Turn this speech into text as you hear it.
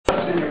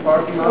in your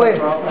parking lot? Wait.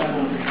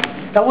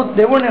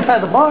 They weren't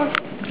inside the bar.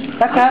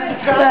 That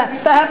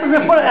happened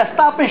in front of a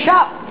Stop and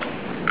Shop.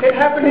 It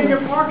happened in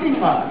your parking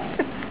lot.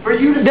 For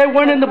you to They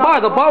weren't in the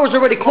bar. The bar was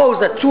already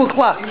closed at 2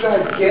 o'clock. You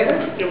guys get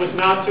it? It was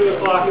not 2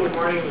 o'clock in the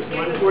morning, it was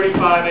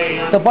 1:45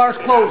 a.m. The bar's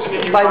closed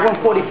by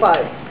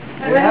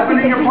 1:45. It happened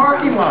in your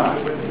parking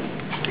lot.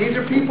 These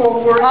are people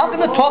who were... I'm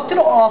going to talk to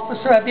the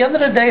officer. At the end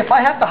of the day, if I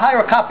have to hire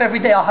a cop every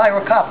day, I'll hire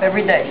a cop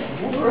every day.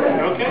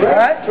 Okay. All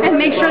right? And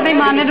make sure they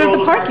monitor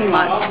the parking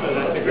lot.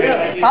 That's a great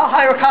idea. I'll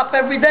hire a cop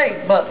every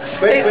day, but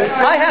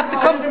I have to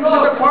come.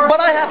 But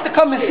I have to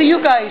come and see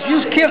you guys.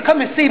 You can't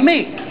come and see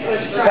me.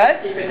 Right?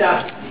 Keep it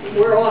down.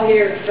 We're all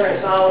here to try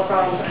to solve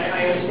problems.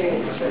 I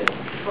understand what you're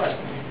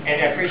saying.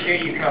 And I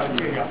appreciate you coming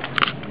through.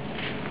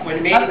 When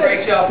the meeting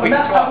breaks up, we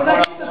can talk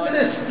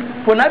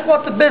one-on-one. When I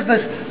bought the business,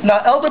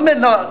 not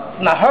Elderman,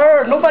 not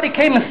her, nobody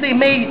came and see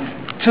me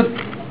to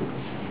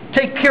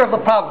take care of the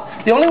problem.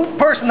 The only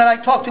person that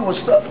I talked to was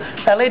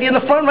that lady in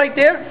the front right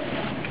there,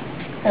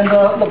 and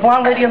the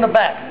blonde lady in the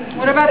back.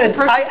 What about the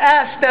person? I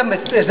asked them,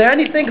 is there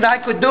anything that I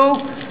could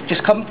do?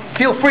 Just come,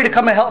 feel free to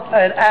come and help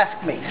and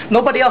ask me.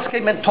 Nobody else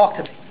came and talked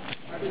to me.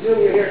 I presume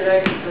you're here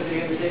tonight because of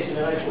the invitation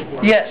that I put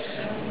forward. Yes.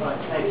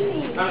 Fine, thank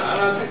you. I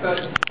don't think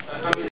that's...